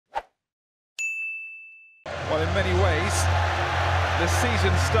Well, in many ways, the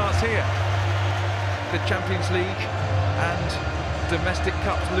season starts here. The Champions League and domestic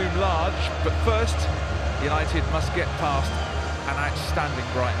cups loom large, but first, United must get past an outstanding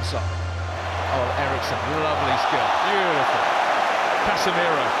Brighton side. Oh, Eriksen, lovely skill, beautiful.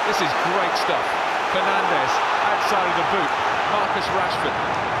 Casemiro, this is great stuff. Fernandes, outside of the boot. Marcus Rashford.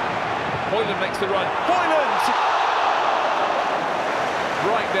 Højlund makes the run. Højlund!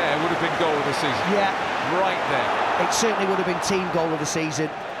 Right there would have been goal of the season. Yeah. Right there. It certainly would have been team goal of the season.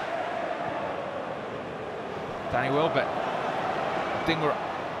 Danny Welbeck. Dinger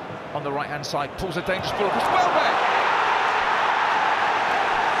on the right-hand side, pulls a dangerous ball across. Welbeck!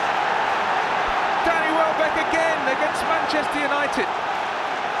 Danny Welbeck again against Manchester United.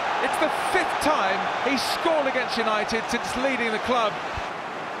 It's the 5th time he's scored against United since leading the club.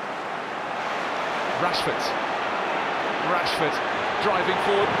 Rashford driving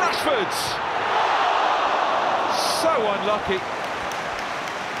forward. Rashford! So unlucky.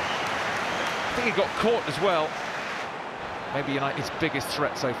 I think he got caught as well. Maybe United's biggest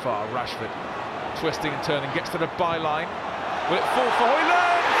threat so far, Rashford. Twisting and turning, gets to the byline. Will it fall for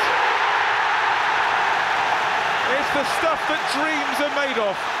Højlund? It's the stuff that dreams are made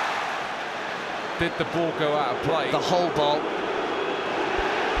of. Did the ball go out of play? The whole ball.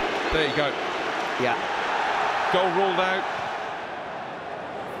 There you go. Yeah. Goal ruled out.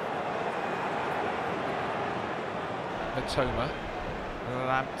 Matoma.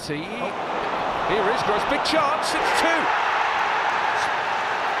 Lamptey. Oh. Here is Gross. Big chance. It's 2.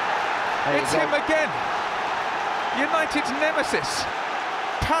 It's him again. United's nemesis.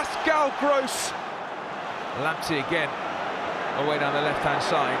 Pascal Gross. Lamptey again. Away down the left-hand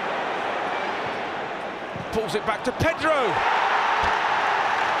side. Pulls it back to Pedro.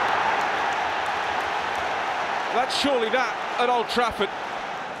 That's surely that at Old Trafford.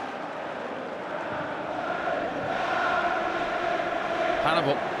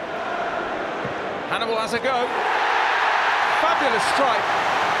 Hannibal has a go. Fabulous strike.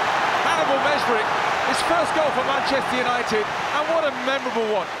 Hannibal Mesric, his first goal for Manchester United, and what a memorable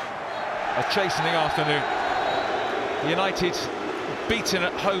one. A chastening afternoon. United beaten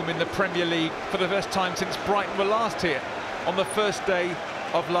at home in the Premier League for the first time since Brighton were last here on the first day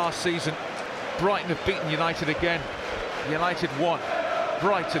of last season. Brighton have beaten United again. United 1,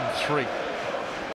 Brighton 3.